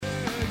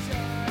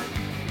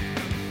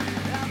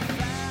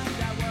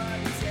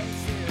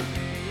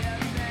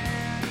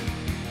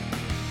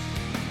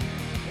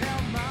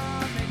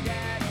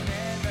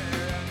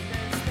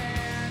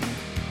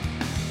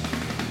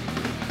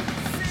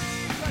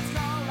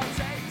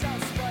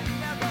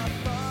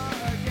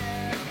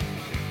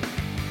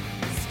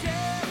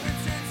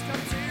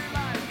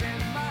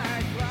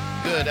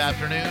Good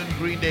afternoon.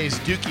 Green Day's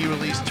Dookie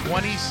released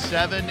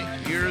 27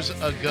 years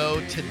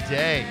ago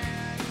today.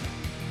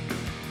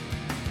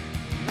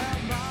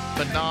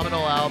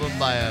 Phenomenal album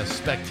by a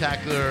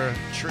spectacular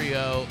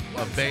trio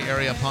of Bay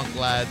Area punk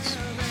lads.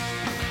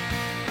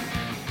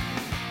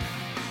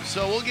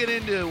 So we'll get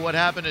into what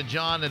happened to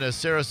John at a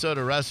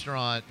Sarasota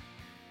restaurant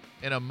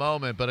in a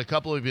moment, but a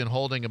couple we've been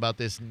holding about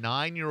this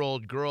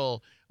 9-year-old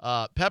girl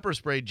pepper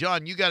sprayed.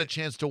 John, you got a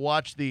chance to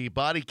watch the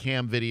body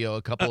cam video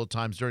a couple of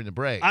times during the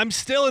break. I'm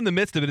still in the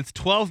midst of it. It's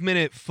 12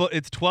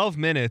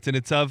 minutes, and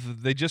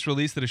they just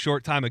released it a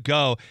short time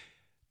ago.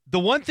 The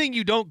one thing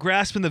you don't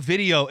grasp in the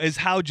video is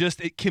how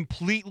just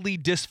completely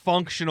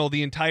dysfunctional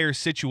the entire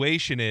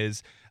situation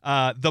is.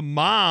 The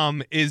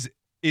mom is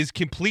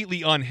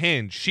completely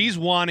unhinged. She's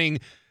wanting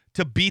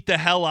to beat the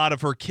hell out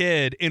of her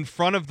kid in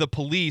front of the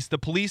police. The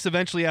police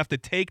eventually have to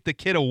take the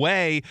kid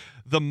away.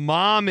 The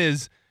mom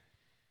is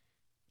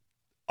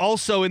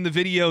also in the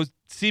video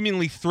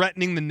seemingly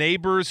threatening the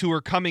neighbors who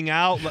are coming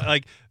out.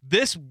 Like,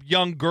 this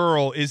young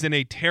girl is in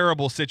a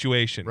terrible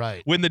situation.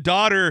 Right. When the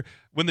daughter's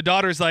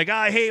like,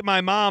 I hate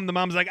my mom, the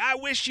mom's like, I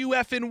wish you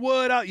effing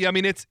would. Yeah, I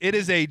mean, it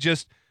is a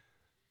just,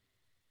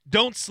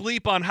 don't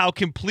sleep on how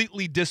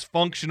completely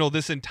dysfunctional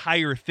this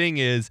entire thing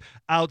is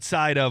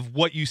outside of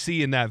what you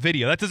see in that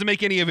video. That doesn't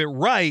make any of it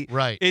right.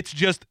 Right.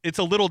 It's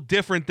a little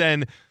different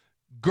than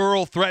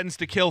girl threatens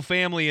to kill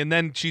family and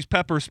then she's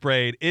pepper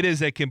sprayed. It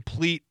is a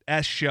complete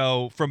S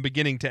show from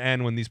beginning to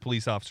end when these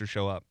police officers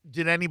show up.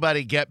 Did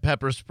anybody get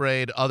pepper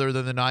sprayed other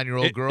than the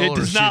 9-year-old girl? It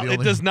does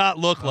not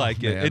look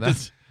like it. Man, It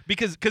does,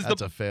 because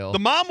that's a fail. The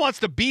mom wants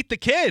to beat the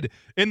kid,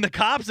 and the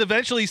cops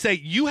eventually say,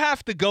 you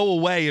have to go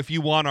away if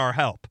you want our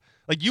help.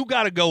 Like, you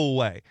got to go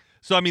away.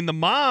 So, I mean, the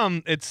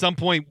mom at some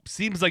point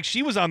seems like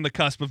she was on the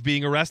cusp of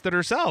being arrested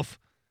herself.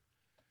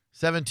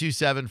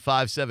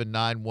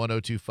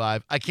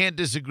 727-579-1025. I can't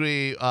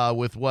disagree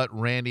with what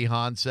Randy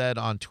Hahn said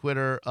on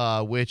Twitter,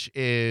 which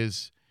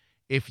is,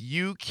 if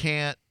you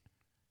can't,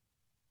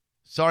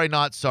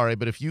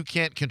 but if you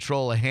can't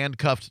control a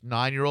handcuffed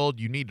 9-year-old,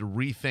 you need to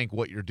rethink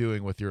what you're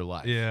doing with your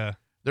life. Yeah.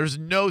 There's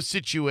no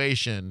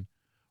situation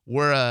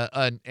where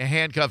a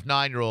handcuffed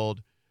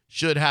 9-year-old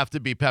should have to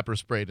be pepper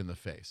sprayed in the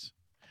face.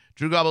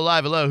 Drew Gobble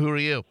Live, hello, who are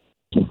you?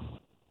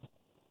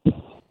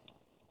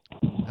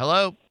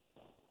 Hello?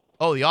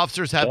 Oh, the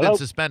officers have been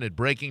suspended.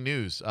 Breaking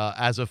news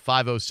as of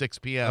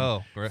 5:06 p.m.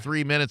 Oh, great.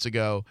 3 minutes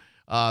ago,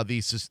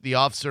 the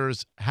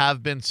officers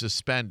have been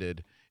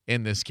suspended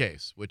in this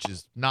case, which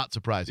is not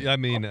surprising. I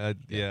mean,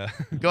 yeah.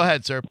 Go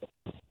ahead, sir.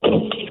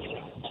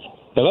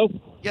 Hello?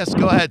 Yes,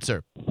 go ahead,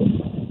 sir.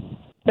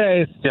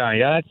 Hey, it's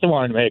Johnny. I just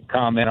wanted to make a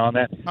comment on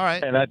that. All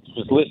right. And I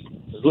was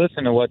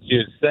listening to what you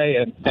were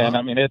saying, and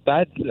I mean,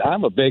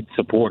 I'm a big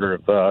supporter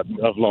of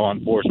law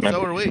enforcement.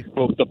 So are we.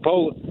 But the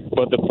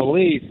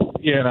police,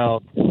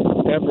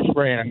 pepper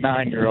spraying a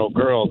 9-year-old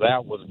girl,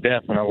 that was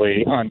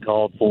definitely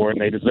uncalled for,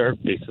 and they deserve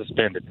to be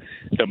suspended.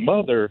 The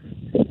mother,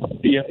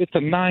 it's a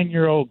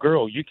 9-year-old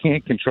girl. You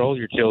can't control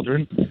your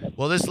children.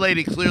 Well, this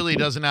lady clearly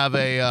doesn't have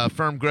a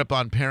firm grip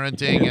on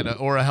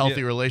parenting or a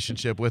healthy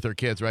relationship with her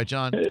kids, right,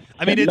 John?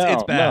 I mean,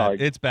 it's bad.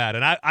 No. It's bad.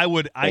 And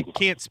I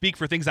can't speak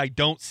for things I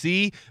don't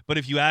see, but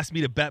if you ask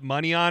me to bet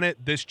money on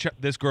it, this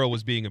girl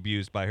was being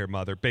abused by her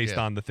mother based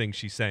on the things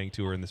she's saying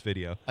to her in this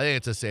video. I think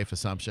it's a safe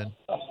assumption.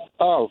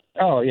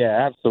 Oh,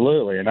 yeah,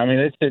 absolutely. And I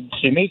mean,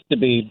 she needs to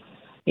be,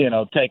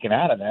 taken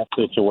out of that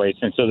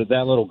situation so that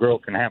little girl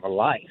can have a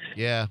life.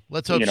 Yeah,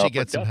 let's hope she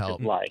gets some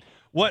help. Life.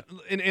 What?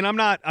 And I'm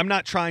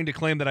not trying to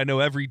claim that I know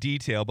every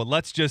detail, but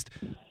let's just,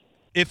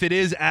 if it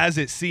is as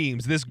it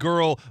seems, this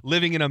girl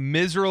living in a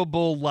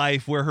miserable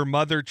life where her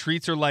mother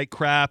treats her like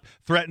crap,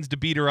 threatens to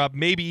beat her up,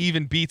 maybe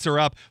even beats her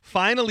up,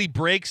 finally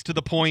breaks to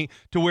the point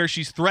to where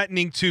she's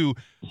threatening to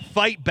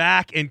fight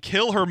back and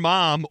kill her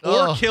mom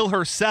or kill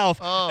herself.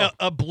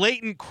 A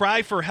blatant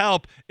cry for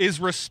help is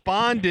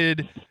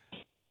responded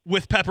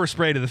with pepper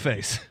spray to the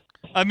face.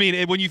 I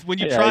mean, when you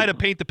try to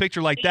paint the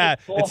picture like that,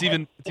 it's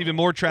even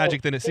more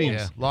tragic than it seems.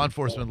 Yeah, law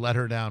enforcement let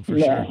her down for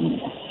sure.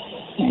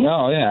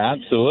 No, yeah,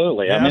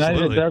 absolutely. Yeah,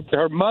 absolutely.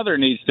 Her mother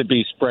needs to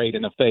be sprayed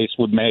in the face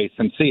with mace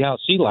and see how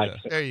she likes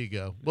it. There you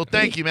go. Well,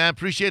 thank you, man.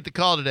 Appreciate the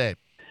call today.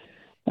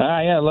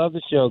 Yeah, love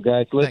the show,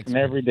 guys. Listen Thanks,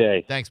 every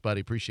day. Thanks,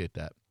 buddy. Appreciate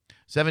that.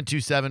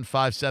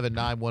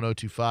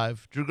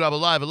 727-579-1025. Drew Grabo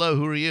Live. Hello,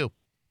 who are you?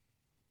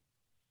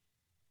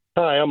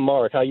 Hi, I'm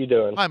Mark. How you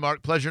doing? Hi,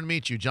 Mark. Pleasure to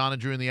meet you. John and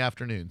Drew in the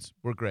afternoons.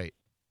 We're great.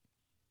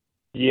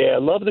 Yeah,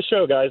 love the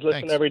show, guys.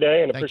 Listen Thanks. every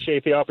day and Thank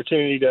appreciate the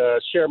opportunity to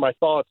share my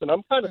thoughts. And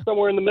I'm kind of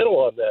somewhere in the middle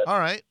on this. All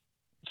right.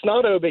 It's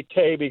not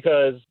okay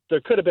because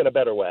there could have been a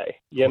better way,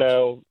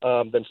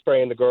 than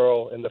spraying the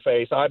girl in the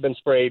face. I've been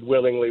sprayed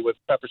willingly with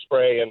pepper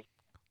spray, and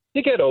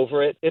you get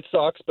over it. It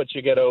sucks, but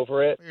you get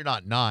over it. You're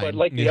not 9. But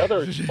like the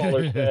other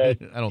caller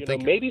said, I don't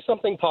think maybe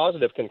something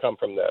positive can come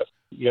from this.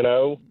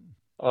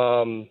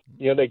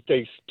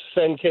 They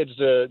send kids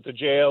to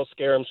jail,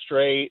 scare them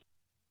straight.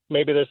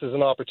 Maybe this is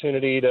an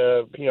opportunity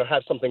to,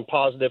 have something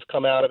positive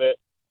come out of it.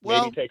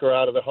 Well, maybe take her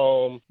out of the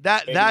home.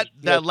 That maybe, that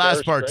you know, that last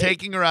set her part, straight.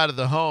 taking her out of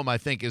the home, I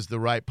think is the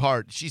right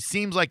part. She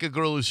seems like a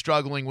girl who's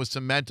struggling with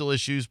some mental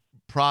issues,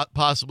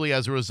 possibly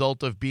as a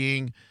result of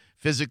being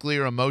physically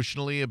or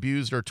emotionally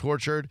abused or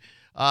tortured.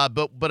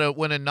 But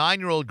when a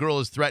 9-year-old girl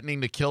is threatening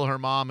to kill her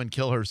mom and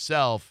kill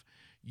herself,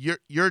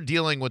 you're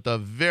dealing with a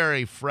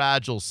very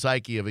fragile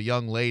psyche of a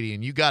young lady,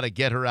 and you got to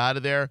get her out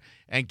of there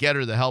and get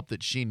her the help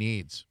that she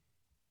needs.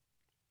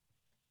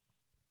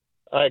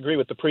 I agree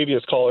with the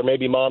previous caller.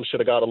 Maybe mom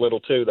should have got a little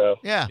too, though.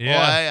 Yeah. Yeah.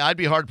 Well, I'd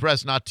be hard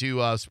pressed not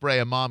to spray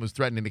a mom who's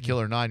threatening to kill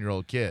her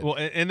 9-year-old kid. Well,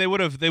 and they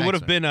would have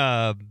Thanks, been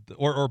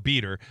or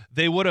beat her.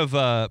 They would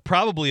have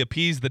probably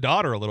appeased the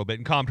daughter a little bit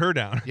and calmed her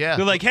down. Yeah.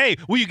 They're like, "Hey,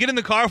 will you get in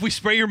the car if we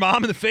spray your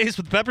mom in the face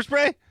with pepper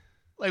spray?"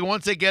 Like,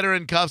 once they get her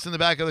in cuffs in the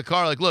back of the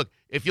car, like, look,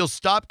 if you'll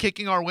stop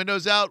kicking our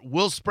windows out,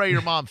 we'll spray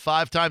your mom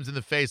 5 times in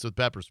the face with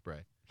pepper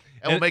spray.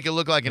 And we'll make it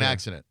look like an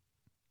accident.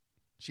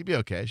 She'd be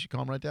okay. She'd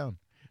calm right down.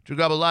 Drew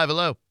Garabo Live,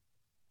 hello.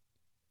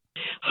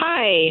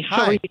 Hi,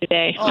 how are you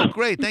today? Oh,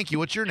 great. Thank you.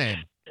 What's your name?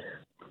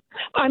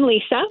 I'm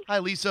Lisa. Hi,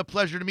 Lisa.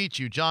 Pleasure to meet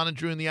you. John and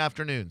Drew in the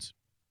afternoons.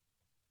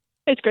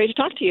 It's great to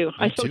talk to you.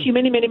 I spoke too. to you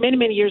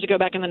many years ago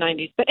back in the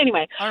 90s. But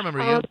anyway, I remember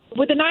you.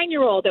 with the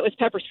 9-year-old that was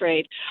pepper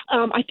sprayed,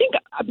 I think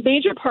a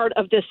major part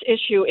of this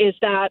issue is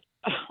that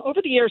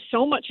over the years,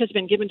 so much has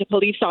been given to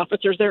police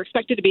officers. They're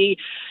expected to be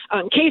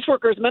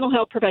caseworkers, mental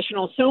health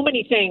professionals, so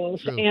many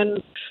things. True.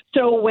 And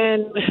so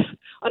when,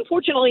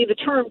 unfortunately, the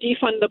term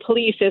defund the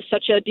police is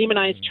such a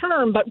demonized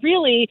term, but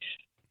really,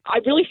 I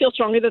really feel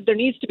strongly that there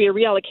needs to be a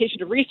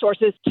reallocation of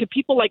resources to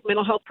people like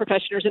mental health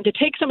professionals and to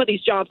take some of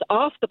these jobs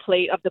off the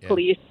plate of the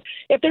police.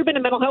 If there had been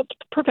a mental health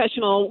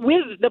professional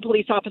with the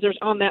police officers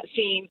on that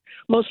scene,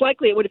 most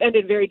likely it would have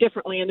ended very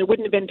differently and there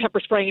wouldn't have been pepper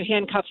spraying and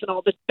handcuffs and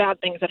all the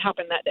bad things that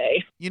happened that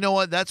day. You know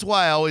what? That's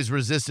why I always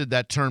resisted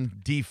that term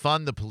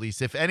defund the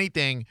police. If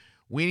anything,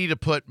 we need to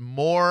put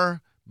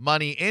more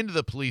money into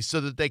the police so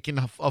that they can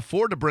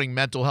afford to bring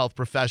mental health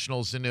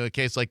professionals into a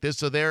case like this,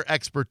 so their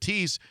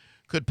expertise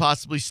could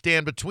possibly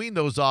stand between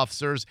those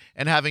officers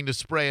and having to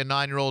spray a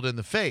 9-year-old in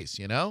the face,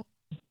 you know?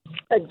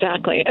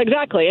 Exactly.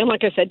 And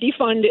like I said,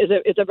 defund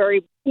is a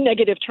very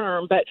negative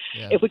term, but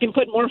if we can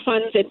put more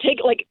funds and take,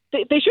 like,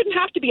 they shouldn't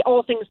have to be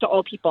all things to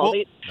all people.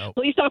 Nope.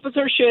 Police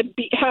officers should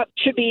be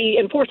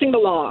enforcing the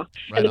law,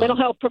 and the mental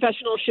health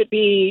professionals should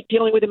be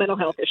dealing with the mental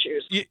health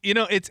issues. You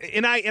know, it's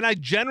and I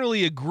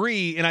generally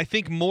agree, and I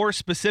think more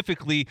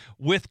specifically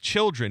with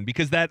children,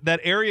 because that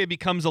area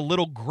becomes a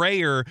little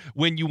grayer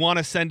when you want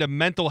to send a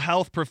mental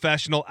health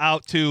professional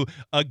out to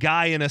a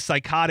guy in a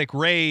psychotic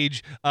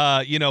rage,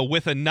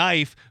 with a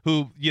knife,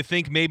 who you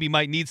think maybe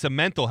might need some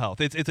mental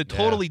health. It's a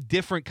totally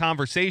different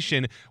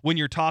conversation when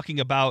you're talking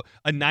about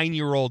a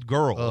 9-year-old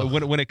girl.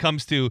 When it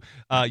comes to,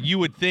 you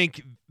would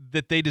think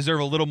that they deserve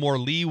a little more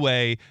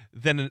leeway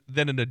than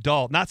an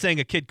adult. Not saying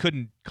a kid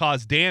couldn't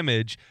cause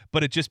damage,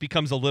 but it just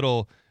becomes a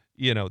little,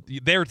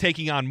 they're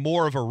taking on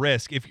more of a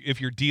risk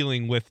if you're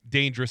dealing with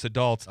dangerous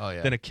adults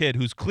than a kid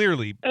who's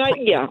clearly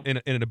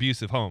in an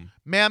abusive home.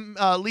 Ma'am,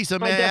 Lisa,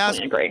 may I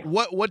ask, agree.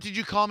 what did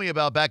you call me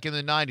about back in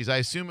the 90s? I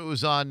assume it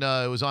was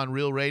on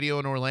Real Radio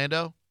in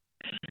Orlando?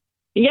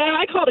 Yeah,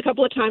 I called a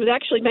couple of times. I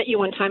actually met you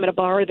one time at a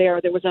bar there.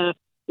 There was a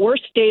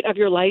worst date of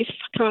your life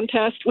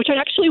contest, which I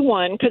actually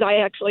won because I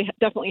actually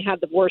definitely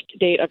had the worst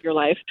date of your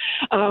life.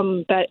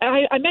 But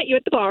I met you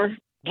at the bar.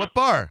 What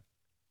bar?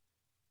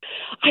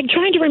 I'm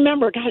trying to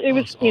remember. God, it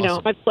was,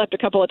 awesome. I've slept a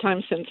couple of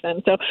times since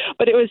then. So,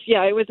 but it was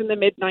in the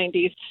mid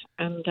 90s,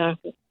 and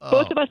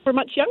both of us were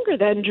much younger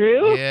then,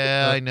 Drew.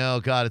 Yeah, I know.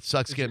 God, it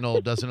sucks getting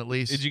old, doesn't it,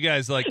 Lisa? Did you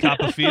guys cop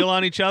a feel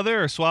on each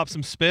other or swap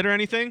some spit or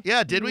anything?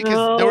 Yeah, did we?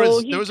 Because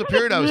there was a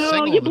period I was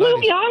single. You in the blew 90s.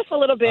 me off a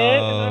little bit,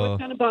 and I was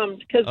kind of bummed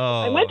because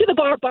I went to the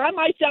bar by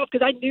myself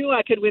because I knew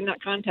I could win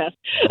that contest.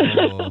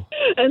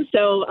 And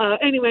so,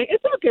 anyway,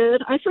 it's all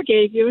good. I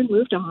forgave you and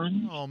moved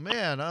on. Oh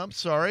man, I'm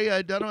sorry.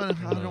 I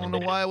don't know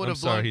why I would I'm have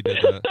sorry blown.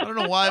 he did that. I don't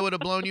know why I would have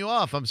blown you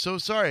off. I'm so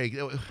sorry.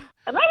 And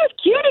I was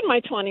cute in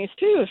my 20s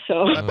too.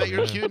 So I bet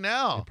you're cute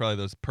now. Probably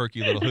those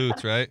perky little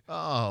hoots, right?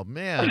 Oh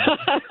man.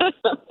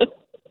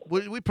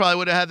 We probably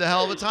would have had the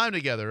hell of a time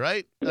together,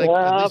 right? Like, at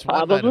well, least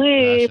one night of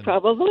passion.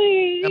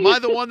 probably. Am I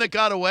the one that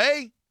got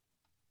away?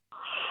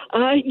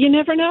 You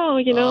never know.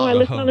 I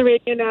listen on the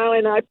radio now,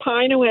 and I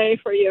pine away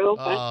for you.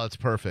 Oh, it's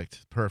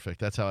perfect.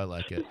 Perfect. That's how I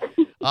like it.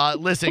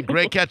 Listen,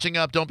 great catching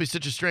up. Don't be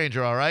such a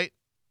stranger, all right?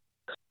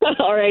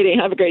 All righty.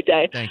 Have a great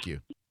day. Thank you.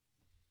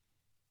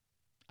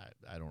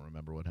 I don't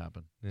remember what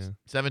happened. Yeah.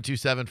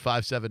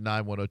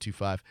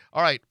 727-579-1025.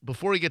 All right,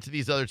 before we get to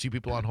these other two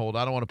people on hold,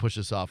 I don't want to push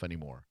this off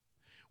anymore.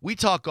 We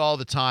talk all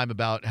the time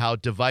about how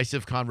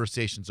divisive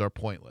conversations are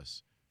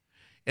pointless.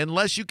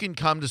 Unless you can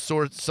come to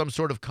some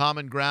sort of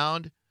common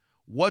ground,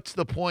 what's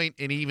the point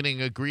in even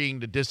agreeing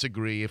to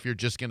disagree if you're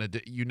just going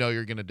to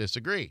you're going to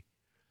disagree?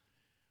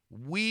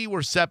 We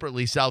were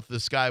separately south of the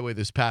Skyway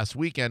this past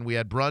weekend. We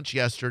had brunch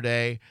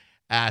yesterday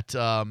at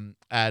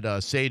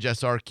Sage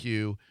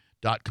SRQ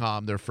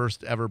QAnon.com. Their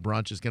first ever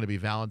brunch is going to be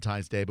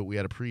Valentine's Day, but we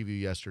had a preview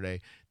yesterday.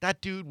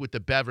 That dude with the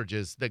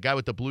beverages, the guy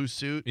with the blue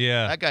suit,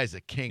 Yeah. that guy's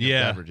a king of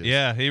Yeah, beverages.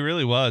 yeah, he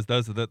really was.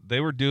 They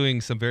were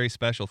doing some very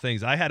special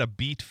things. I had a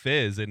beet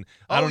fizz, and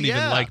I Oh, don't even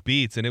yeah. like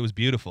beets, and it was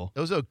beautiful. It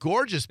was a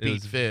gorgeous It beet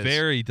was fizz.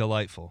 very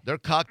delightful. Their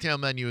cocktail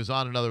menu is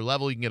on another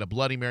level. You can get a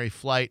Bloody Mary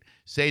flight,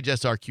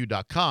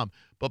 sagesrq.com.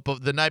 But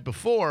the night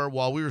before,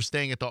 while we were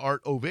staying at the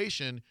Art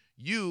Ovation,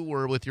 you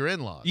were with your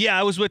in-laws. Yeah,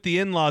 I was with the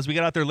in-laws. We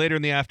got out there later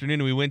in the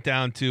afternoon, and we went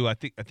down to I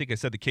think I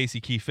said the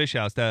Casey Key Fish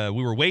House.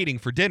 We were waiting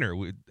for dinner,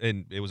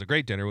 and it was a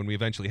great dinner when we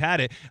eventually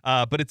had it.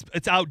 But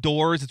it's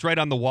outdoors. It's right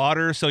on the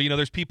water, so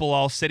there's people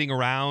all sitting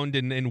around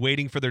and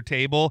waiting for their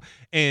table.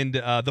 And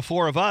the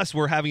four of us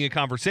were having a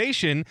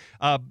conversation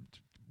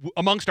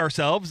amongst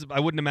ourselves. I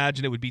wouldn't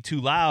imagine it would be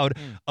too loud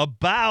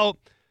about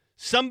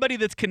somebody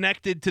that's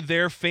connected to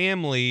their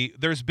family.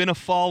 There's been a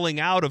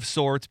falling out of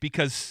sorts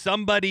because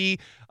somebody's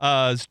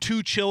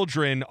two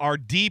children are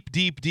deep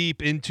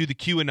into the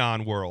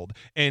QAnon world,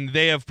 and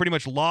they have pretty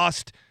much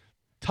lost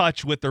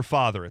touch with their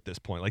father at this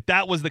point. Like,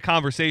 that was the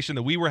conversation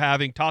that we were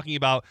having, talking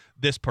about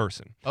this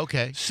person.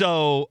 Okay.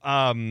 So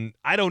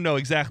I don't know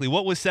exactly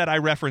what was said. I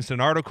referenced an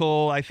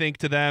article, I think,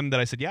 to them that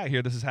I said, yeah, I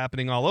hear this is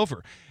happening all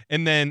over.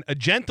 And then a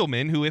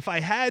gentleman who, if I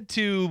had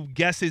to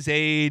guess his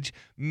age,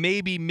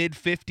 maybe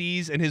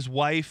mid-50s, and his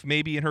wife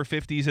maybe in her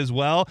 50s as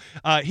well,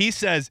 he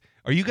says,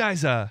 are you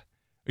guys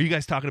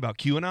talking about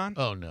QAnon?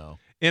 Oh, no.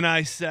 And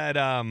I said,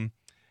 I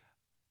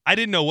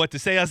didn't know what to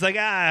say. I was like,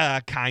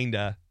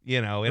 kinda.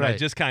 And Right. I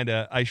just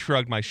I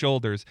shrugged my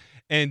shoulders.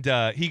 And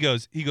he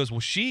goes, well,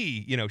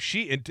 she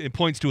and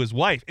points to his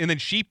wife. And then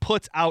she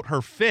puts out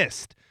her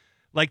fist,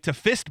 like to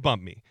fist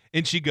bump me.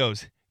 And she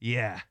goes,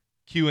 yeah,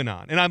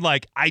 QAnon. And I'm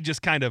like, I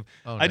just kind of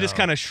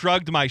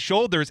shrugged my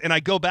shoulders, and I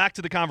go back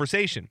to the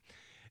conversation.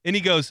 And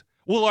he goes,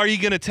 well, are you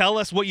going to tell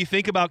us what you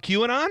think about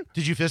QAnon?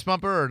 Did you fist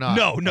bump her or not?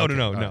 No.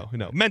 Okay,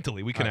 No.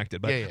 Mentally, we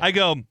connected. But Yeah. I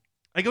go,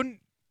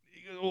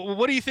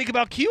 what do you think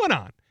about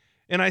QAnon?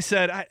 And I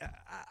said,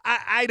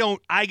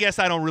 I guess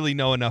I don't really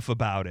know enough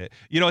about it.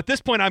 At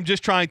this point, I'm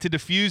just trying to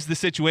diffuse the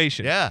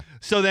situation. Yeah.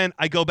 So then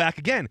I go back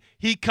again.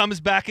 He comes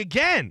back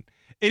again.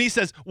 And he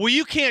says, well,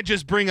 you can't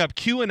just bring up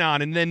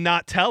QAnon and then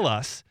not tell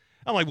us.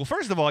 I'm like, well,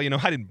 first of all, I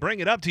didn't bring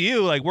it up to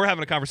you. Like, we're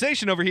having a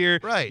conversation over here.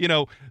 Right.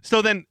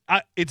 So then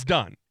it's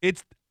done.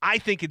 I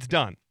think it's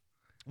done.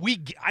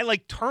 I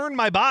like turn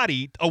my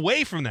body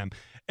away from them.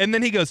 And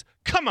then he goes,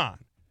 come on.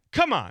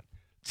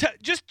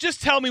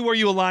 Just tell me where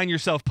you align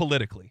yourself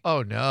politically.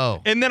 Oh,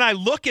 no. And then I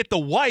look at the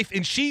wife,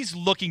 and she's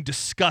looking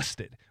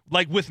disgusted,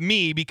 like with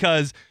me,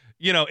 because,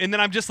 and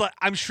then I'm just like,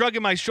 I'm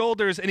shrugging my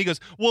shoulders, and he goes,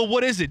 well,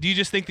 what is it? Do you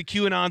just think the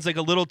QAnon's like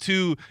a little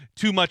too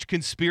much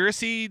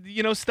conspiracy,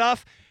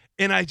 stuff?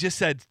 And I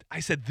said,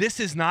 this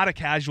is not a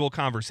casual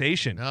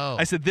conversation. No.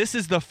 I said, this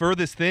is the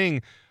furthest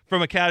thing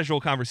from a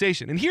casual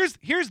conversation. And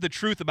here's the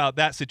truth about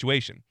that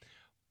situation.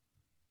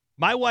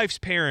 My wife's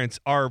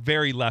parents are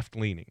very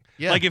left-leaning.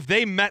 Yeah. Like, if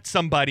they met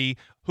somebody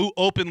who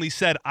openly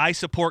said, I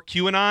support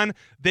QAnon,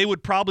 they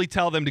would probably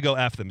tell them to go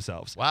F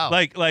themselves. Wow.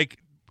 If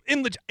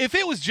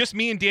it was just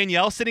me and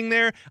Danielle sitting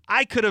there,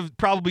 I could have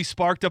probably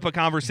sparked up a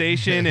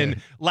conversation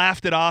and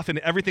laughed it off, and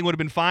everything would have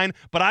been fine.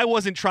 But I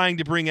wasn't trying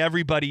to bring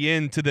everybody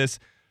into this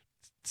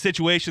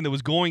situation that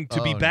was going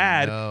to be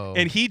bad. No.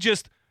 And he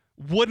just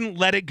wouldn't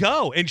let it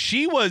go. And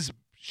she was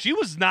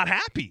not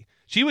happy.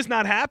 She was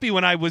not happy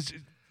when I was...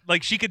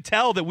 Like, she could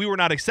tell that we were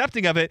not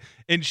accepting of it,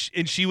 and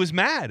she was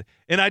mad.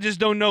 And I just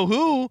don't know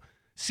who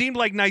seemed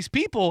like nice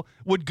people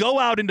would go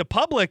out into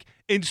public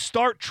and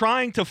start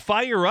trying to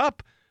fire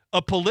up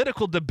a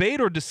political debate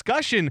or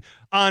discussion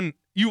on,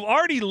 you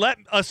already let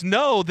us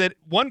know that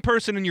one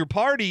person in your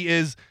party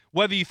is,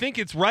 whether you think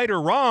it's right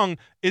or wrong,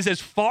 is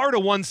as far to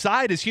one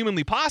side as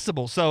humanly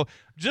possible. So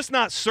just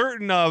not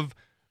certain of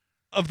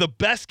the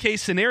best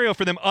case scenario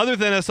for them, other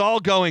than us all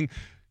going,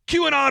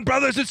 QAnon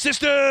brothers and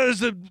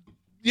sisters.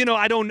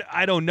 I don't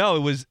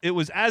know. It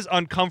was as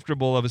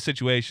uncomfortable of a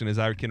situation as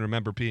I can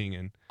remember being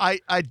in. I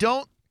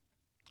don't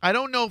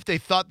know if they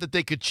thought that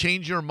they could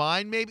change your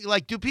mind, maybe.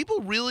 Like, do people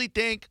really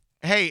think,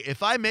 hey,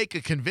 if I make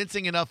a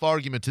convincing enough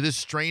argument to this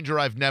stranger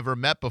I've never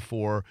met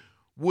before,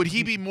 would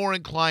he be more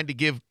inclined to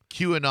give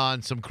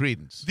QAnon some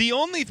credence? The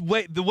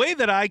way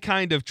that I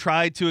kind of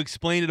tried to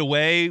explain it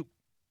away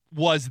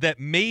was that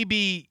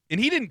maybe, and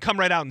he didn't come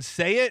right out and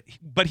say it,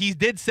 but he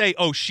did say,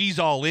 oh, she's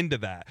all into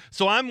that.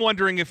 So I'm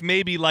wondering if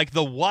maybe like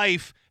the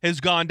wife has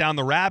gone down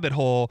the rabbit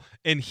hole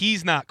and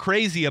he's not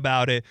crazy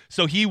about it.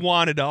 So he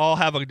wanted to all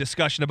have a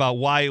discussion about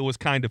why it was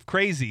kind of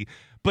crazy.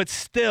 But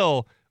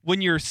still,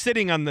 when you're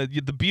sitting on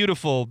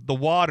the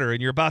water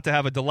and you're about to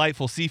have a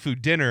delightful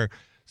seafood dinner,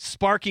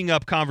 sparking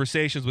up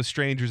conversations with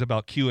strangers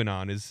about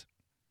QAnon is,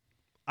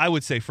 I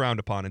would say, frowned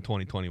upon in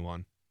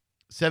 2021.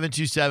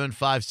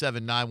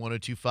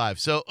 727-579-1025.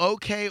 So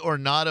okay or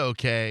not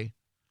okay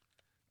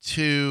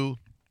to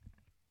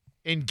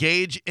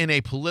engage in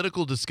a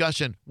political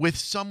discussion with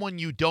someone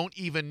you don't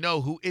even know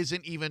who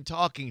isn't even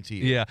talking to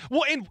you? Yeah.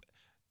 Well, and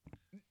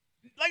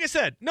like I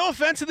said, no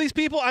offense to these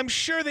people. I'm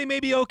sure they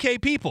may be okay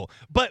people.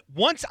 But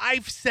once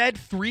I've said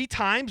 3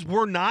 times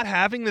we're not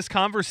having this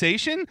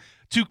conversation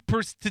to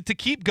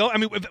keep going. I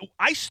mean,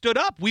 I stood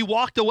up. We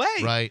walked away.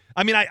 Right.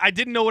 I mean, I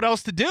didn't know what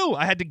else to do.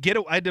 I had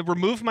to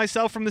remove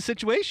myself from the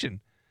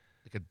situation.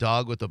 Like a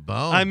dog with a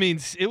bone. I mean,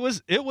 it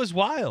was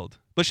wild.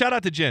 But shout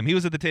out to Jim. He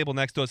was at the table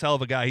next to us. Hell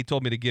of a guy. He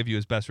told me to give you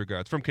his best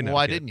regards from Connecticut.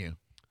 Why didn't you?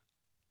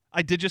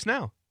 I did just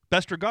now.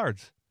 Best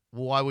regards.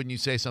 Well, why wouldn't you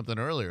say something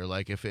earlier?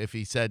 Like if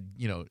he said,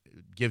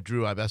 give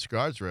Drew my best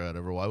regards or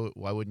whatever,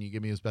 why wouldn't you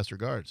give me his best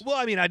regards? Well,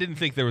 I mean, I didn't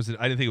think it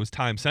was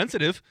time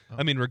sensitive. Oh.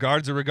 I mean,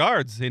 regards are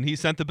regards, and he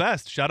sent the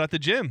best. Shout out to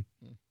Jim.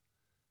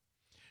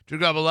 Drew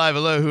Garabo Live.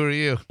 Hello, who are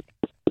you?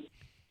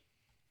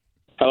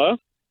 Hello?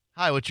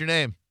 Hi, what's your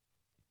name?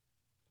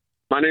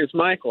 My name's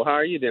Michael. How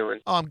are you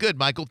doing? Oh, I'm good,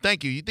 Michael.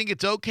 Thank you. You think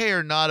it's okay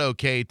or not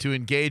okay to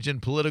engage in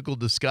political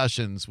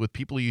discussions with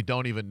people you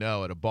don't even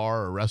know at a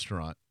bar or a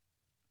restaurant?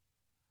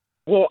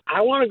 Well,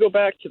 I want to go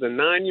back to the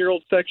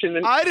 9-year-old section.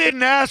 And I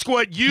didn't ask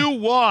what you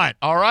want,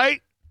 all right?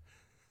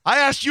 I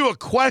asked you a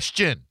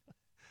question.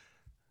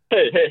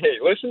 Hey,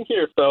 listen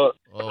here, fella.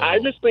 I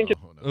just think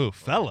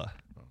fella.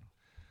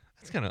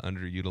 That's kind of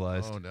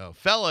underutilized. Oh, no.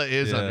 Fella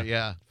is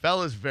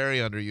Fella's very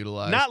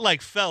underutilized. Not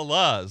like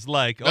fellas,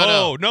 like,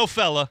 no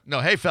fella. No,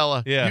 hey,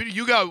 fella. Yeah.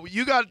 You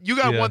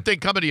got one thing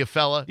coming to you,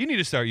 fella. You need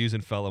to start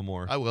using fella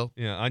more. I will.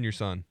 Yeah, on your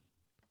son.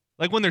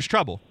 Like when there's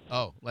trouble.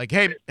 Oh, like,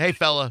 hey,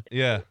 fella.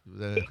 Yeah.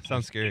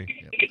 Sounds scary.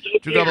 Yeah.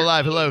 Drew Garabo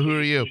Live. Hello, who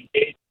are you?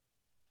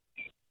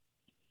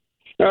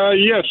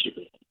 Yes.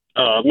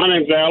 My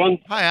name's Alan.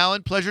 Hi,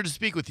 Alan. Pleasure to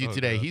speak with you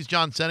today. God. He's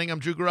John Senning. I'm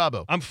Drew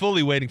Garabo. I'm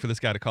fully waiting for this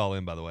guy to call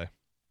in, by the way.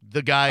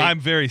 The guy. I'm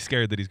very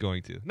scared that he's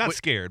going to. Not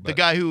scared, but. The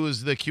guy who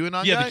was the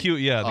QAnon guy?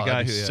 The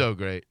guy who. So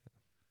great.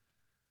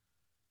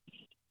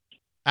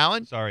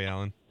 Alan? Sorry,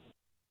 Alan.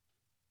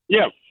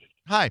 Yeah.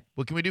 Hi.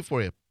 What can we do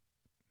for you?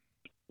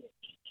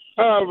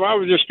 I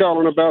was just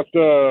calling about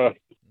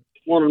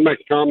wanted to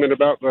make a comment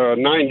about the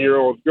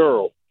 9-year-old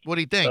girl. What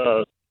do you think?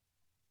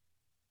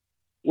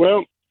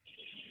 Well,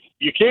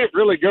 you can't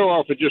really go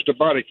off of just a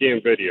body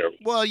cam video.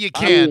 Well, you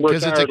can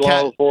because it's a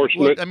law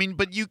enforcement. Well, I mean,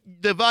 but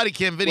the body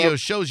cam video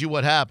shows you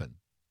what happened.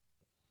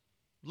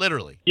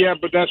 Literally. Yeah,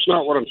 but that's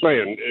not what I'm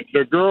saying.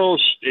 The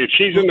girls, if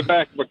she's in the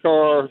back of a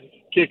car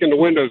kicking the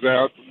windows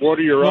out, what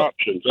are your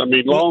options? I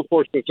mean, law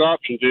enforcement's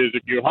options is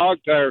if you hog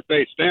tie her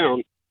face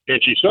down and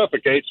she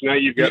suffocates, now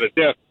you've got a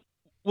death.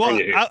 Well,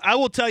 I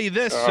will tell you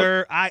this,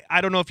 sir.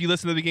 I don't know if you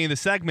listened to the beginning of the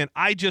segment.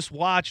 I just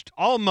watched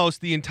almost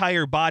the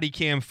entire body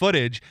cam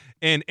footage,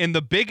 and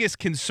the biggest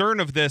concern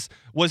of this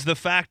was the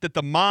fact that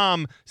the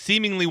mom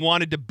seemingly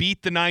wanted to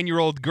beat the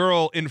 9-year-old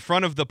girl in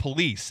front of the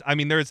police. I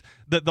mean, there's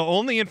the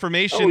only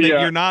information that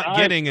you're not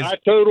getting is... I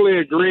totally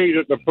agree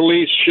that the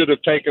police should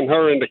have taken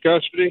her into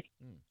custody.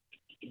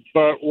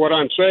 But what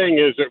I'm saying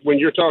is that when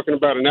you're talking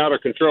about an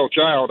out-of-control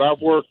child, I've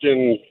worked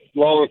in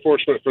law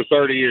enforcement for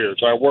 30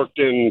 years. I worked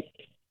in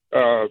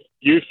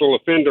youthful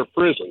offender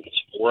prisons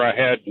where I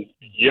had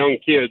young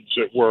kids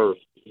that were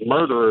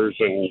murderers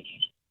and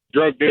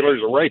drug dealers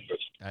and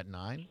rapists. At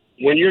 9?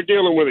 When you're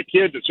dealing with a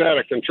kid that's out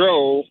of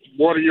control,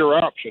 what are your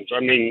options? I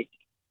mean,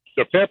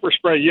 the pepper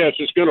spray, yes,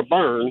 it's going to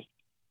burn,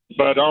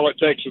 but all it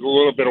takes is a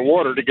little bit of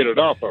water to get it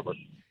off of her.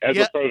 As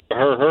opposed to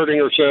her hurting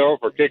herself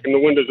or kicking the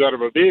windows out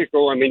of a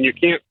vehicle. I mean, you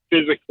can't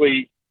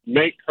physically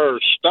make her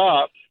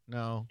stop.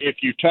 No. If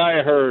you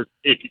tie her,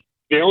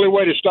 the only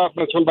way to stop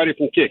somebody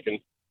from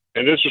kicking,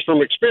 and this is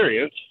from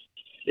experience,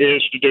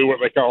 is to do what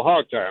they call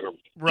hog tying them.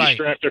 Right. You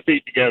strap their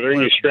feet together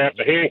and you strap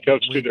the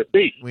handcuffs to their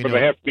feet, but they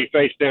have to be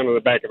face down in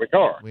the back of the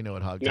car. We know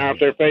what hog tying Now, if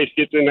their face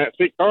gets in that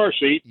car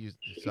seat,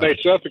 they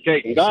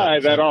suffocate and die,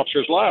 that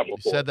officer's liable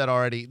for it. You said that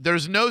already.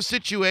 There's no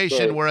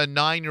situation where a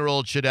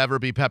 9-year-old should ever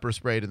be pepper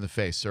sprayed in the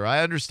face, sir.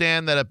 I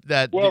understand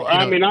that. Well,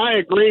 I mean, I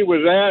agree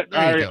with that.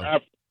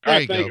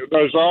 I think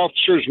those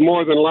officers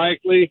more than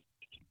likely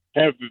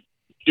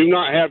do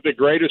not have the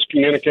greatest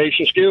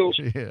communication skills.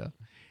 Yeah.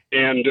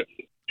 And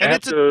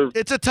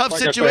it's a tough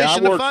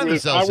situation to find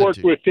themselves I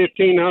worked with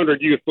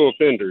 1,500 youthful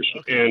offenders,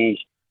 and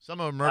some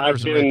of them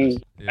murderers. I've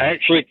been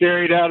actually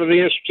carried out of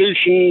the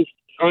institution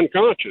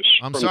unconscious.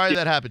 I'm sorry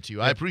that happened to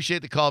you. I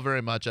appreciate the call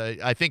very much.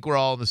 I think we're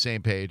all on the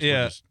same page.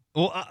 Yeah.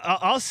 Well,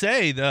 I'll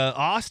say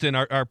Austin,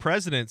 our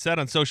president, said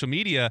on social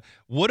media,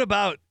 what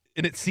about,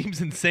 and it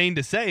seems insane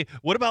to say,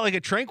 what about like a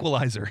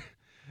tranquilizer?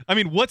 I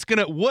mean,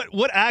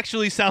 what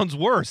actually sounds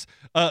worse?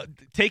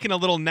 Taking a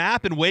little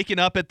nap and waking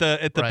up at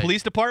the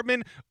police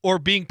department, or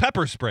being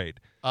pepper sprayed?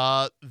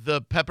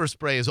 The pepper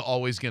spray is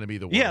always going to be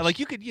the worst. Yeah, like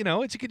you could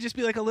just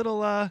be like a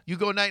little. You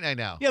go night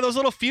now. Yeah, those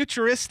little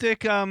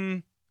futuristic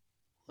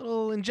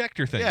little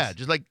injector things. Yeah,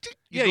 just like.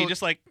 You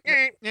just like.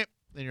 Then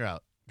you're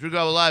out. Drew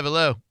Garabo Live.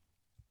 Hello.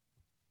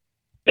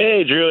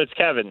 Hey, Drew, it's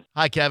Kevin.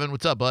 Hi, Kevin.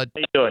 What's up, bud?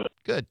 How you doing?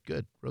 Good.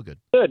 Real good.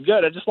 Good.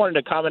 I just wanted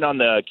to comment on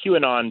the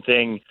QAnon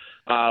thing.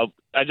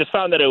 I just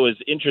found that it was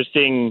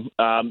interesting,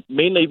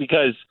 mainly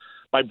because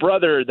my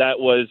brother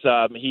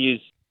he's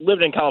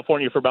lived in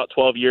California for about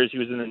 12 years. He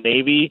was in the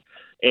Navy,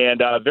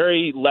 and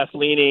very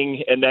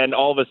left-leaning. And then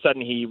all of a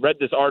sudden he read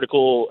this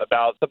article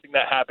about something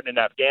that happened in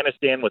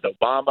Afghanistan with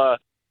Obama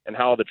and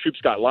how the troops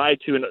got lied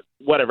to and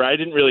whatever. I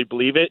didn't really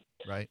believe it.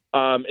 Right.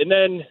 And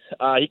then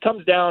he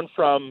comes down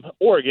from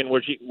Oregon,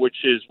 which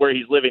is where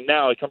he's living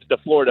now. He comes to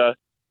Florida,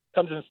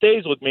 comes and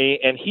stays with me,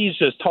 and he's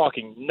just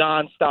talking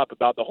nonstop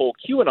about the whole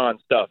QAnon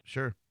stuff.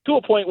 Sure. To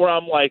a point where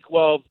I'm like,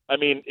 well, I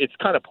mean, it's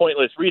kind of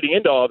pointless reading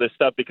into all this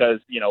stuff because,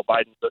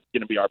 Biden's going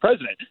to be our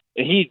president.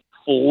 And he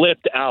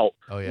flipped out,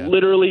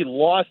 literally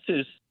lost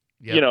his,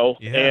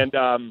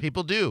 and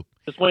people do.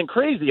 Just went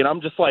crazy. And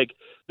I'm just like,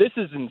 this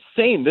is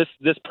insane.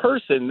 This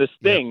person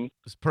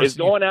is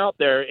going out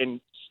there and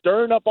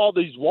stirring up all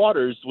these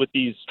waters with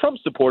these Trump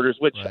supporters,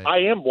 which I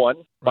am one,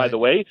 by the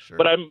way,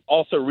 but I'm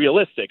also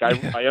realistic.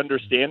 I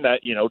understand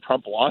that,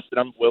 Trump lost and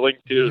I'm willing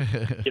to,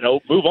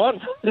 move on.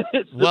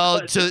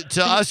 Well,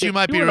 to us, you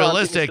might be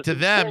realistic. To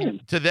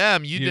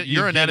them,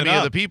 you're an enemy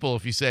of the people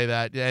if you say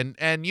that.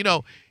 And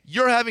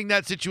you're having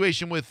that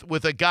situation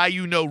with a guy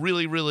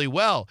really, really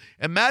well.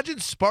 Imagine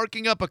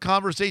sparking up a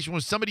conversation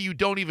with somebody you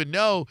don't even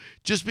know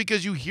just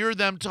because you hear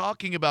them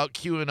talking about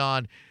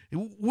QAnon.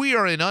 We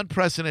are in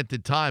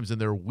unprecedented times, and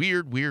they're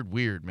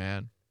weird,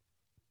 man.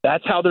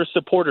 That's how their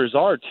supporters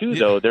are too,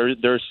 though.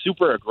 They're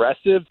super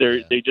aggressive.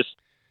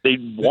 They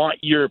want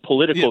your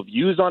political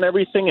views on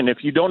everything, and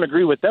if you don't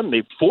agree with them,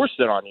 they force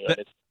it on you. And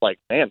it's like,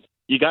 man,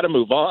 you got to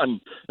move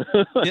on.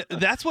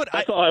 That's all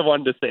I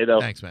wanted to say, though.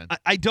 Thanks, man.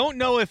 I don't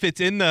know if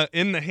it's in the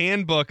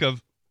handbook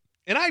of.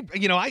 And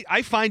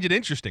I find it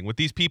interesting what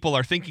these people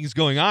are thinking is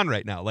going on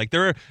right now. Like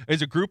there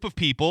is a group of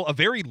people, a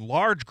very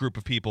large group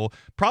of people,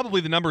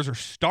 probably the numbers are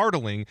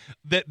startling,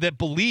 that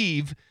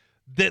believe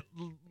that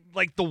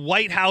like the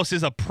White House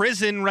is a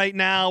prison right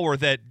now, or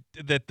that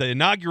the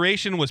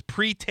inauguration was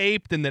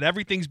pre-taped and that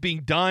everything's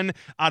being done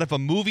out of a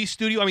movie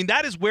studio. I mean,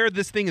 that is where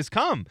this thing has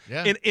come.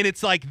 Yeah. And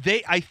it's like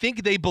I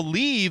think they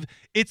believe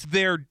it's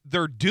their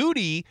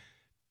duty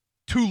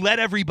to let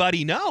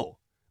everybody know.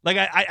 Like,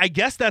 I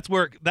guess that's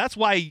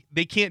why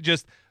they can't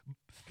just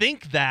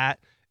think that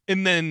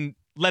and then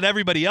let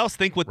everybody else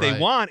think what they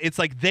want. It's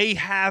like they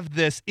have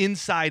this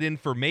inside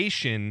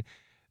information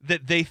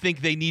that they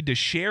think they need to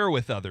share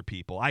with other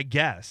people, I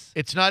guess.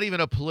 It's not even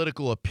a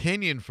political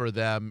opinion for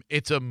them.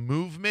 It's a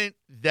movement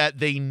that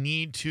they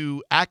need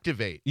to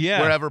activate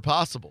wherever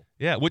possible.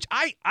 Yeah, which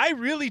I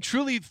really,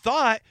 truly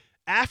thought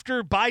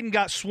after Biden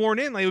got sworn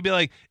in, like, it would be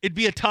like, it'd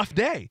be a tough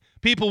day.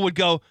 People would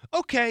go,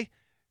 okay,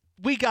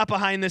 we got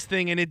behind this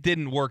thing and it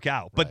didn't work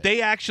out. But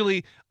they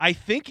actually, I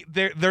think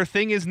their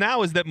thing is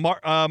now is that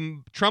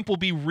Trump will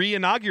be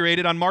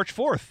re-inaugurated on March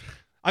 4th.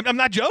 I'm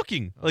not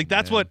joking. Like,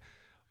 that's what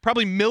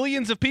probably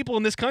millions of people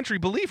in this country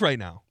believe right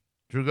now.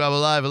 Drew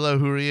Garabo Live. Hello,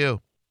 who are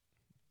you?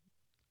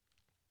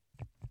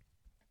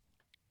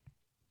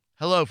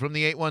 Hello from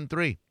the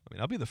 813. I mean,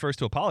 I'll be the first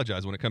to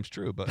apologize when it comes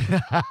true, but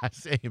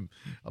same.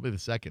 I'll be the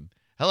second.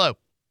 Hello.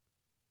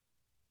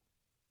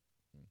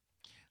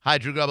 Hi,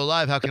 Drew Garabo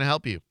Live. How can I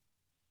help you?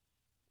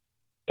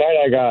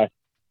 Tie-dye guy.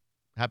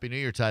 Happy New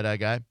Year, tie-dye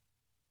guy.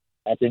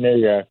 Happy New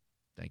Year.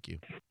 Thank you.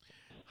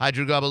 Hi,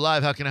 Drew Garabo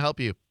Live. How can I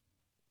help you?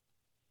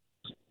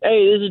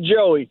 Hey, this is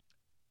Joey.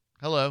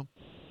 Hello.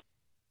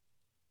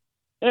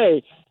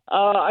 Hey,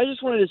 I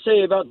just wanted to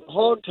say about the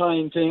hog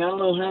tying thing. I don't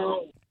know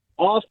how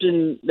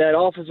often that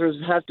officers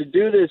have to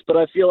do this, but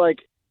I feel like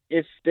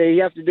if they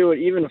have to do it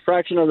even a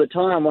fraction of the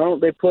time, why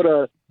don't they put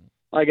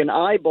an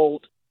eye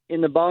bolt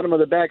in the bottom of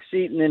the back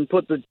seat and then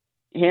put the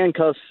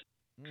handcuffs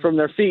from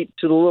their feet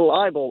to the little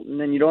eye bolt, and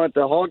then you don't have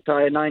to hog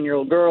tie a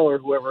 9-year-old girl or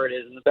whoever it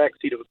is in the back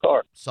seat of a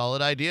car. Solid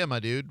idea,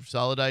 my dude.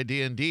 Solid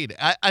idea indeed.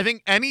 I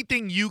think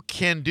anything you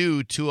can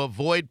do to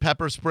avoid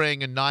pepper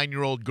spraying a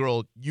 9-year-old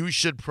girl, you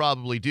should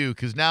probably do,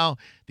 because now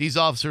these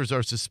officers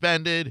are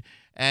suspended,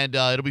 and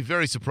it'll be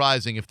very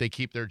surprising if they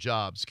keep their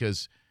jobs,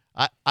 because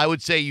I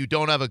would say you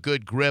don't have a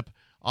good grip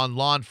on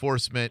law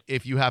enforcement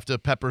if you have to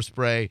pepper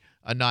spray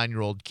a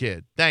 9-year-old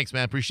kid. Thanks,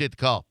 man. Appreciate the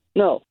call.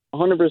 No,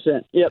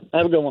 100%. Yep,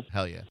 have a good one.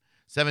 Hell yeah.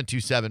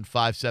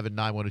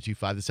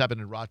 727-579-1025. This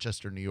happened in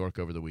Rochester, New York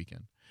over the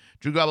weekend.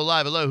 Drew Garabo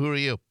Live. Hello, who are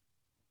you?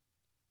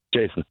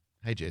 Jason.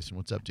 Hey, Jason.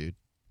 What's up, dude?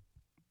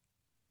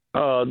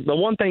 The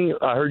one thing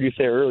I heard you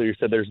say earlier, you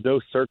said there's no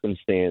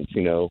circumstance,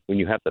 when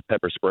you have to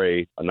pepper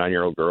spray a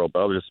 9-year-old girl.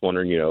 But I was just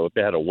wondering, if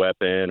they had a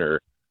weapon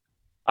or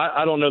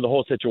I don't know the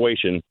whole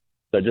situation.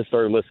 I just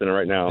started listening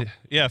right now.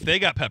 Yeah, if they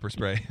got pepper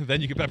spray, then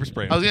you can pepper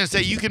spray them. I was going to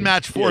say, you can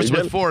match force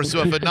with force.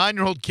 So if a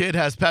 9-year-old kid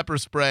has pepper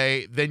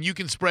spray, then you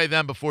can spray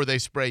them before they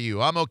spray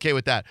you. I'm okay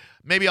with that.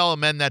 Maybe I'll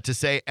amend that to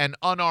say an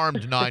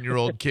unarmed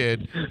 9-year-old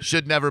kid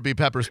should never be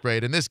pepper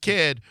sprayed. And this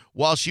kid,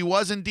 while she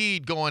was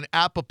indeed going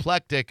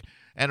apoplectic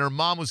and her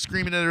mom was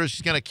screaming at her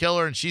she's going to kill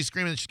her, and she's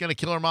screaming she's going to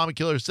kill her mom and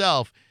kill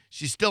herself,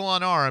 she's still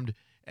unarmed.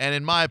 And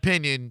in my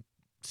opinion,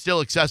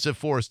 still excessive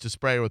force to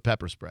spray her with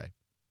pepper spray.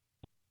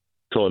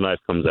 Until a knife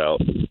comes out.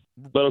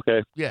 But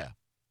okay. Yeah.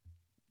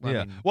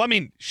 Well, I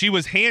mean, she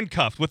was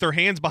handcuffed with her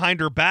hands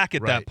behind her back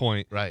at that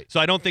point. Right. So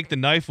I don't think the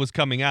knife was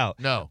coming out.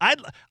 No.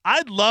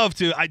 I'd love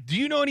to. Do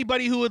you know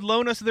anybody who would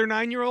loan us their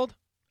 9-year-old?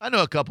 I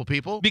know a couple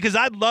people. Because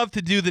I'd love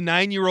to do the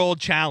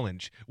 9-year-old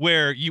challenge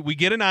where we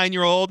get a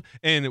 9-year-old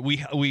and we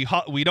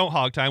don't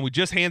hog time. We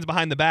just hands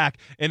behind the back,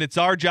 and it's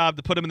our job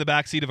to put them in the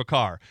back seat of a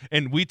car.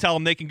 And we tell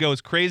them they can go as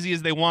crazy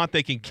as they want.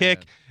 They can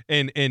kick.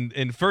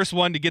 And first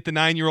one to get the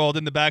 9-year-old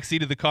in the back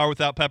seat of the car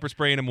without pepper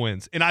spraying him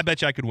wins. And I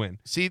bet you I could win.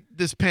 See,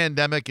 this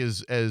pandemic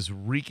is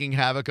wreaking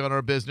havoc on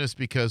our business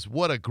because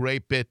what a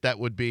great bit that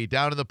would be.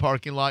 Down in the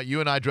parking lot, you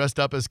and I dressed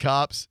up as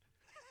cops.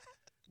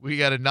 We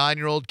got a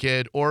 9-year-old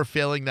kid, or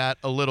failing that,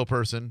 a little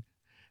person.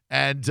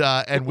 And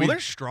they're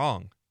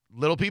strong.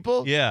 Little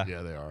people? Yeah.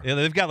 Yeah, they are. Yeah,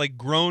 they've got like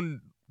grown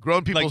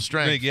people's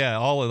strength. Yeah,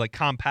 all like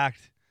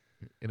compact.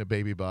 In a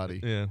baby body.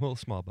 Yeah, well,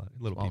 small body.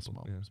 Little people.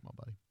 Small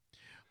body.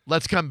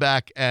 Let's come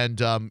back, and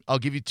I'll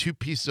give you 2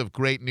 pieces of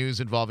great news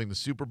involving the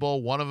Super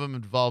Bowl. One of them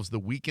involves the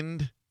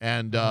weekend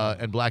and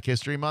Black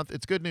History Month.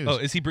 It's good news. Oh,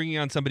 is he bringing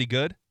on somebody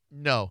good?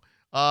 No.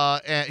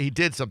 And he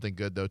did something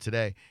good, though,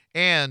 today.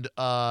 And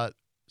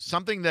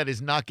something that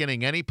is not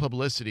getting any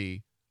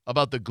publicity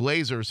about the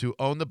Glazers who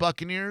own the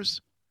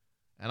Buccaneers.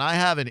 And I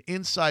have an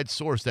inside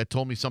source that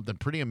told me something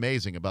pretty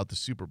amazing about the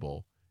Super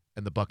Bowl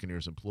and the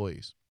Buccaneers employees.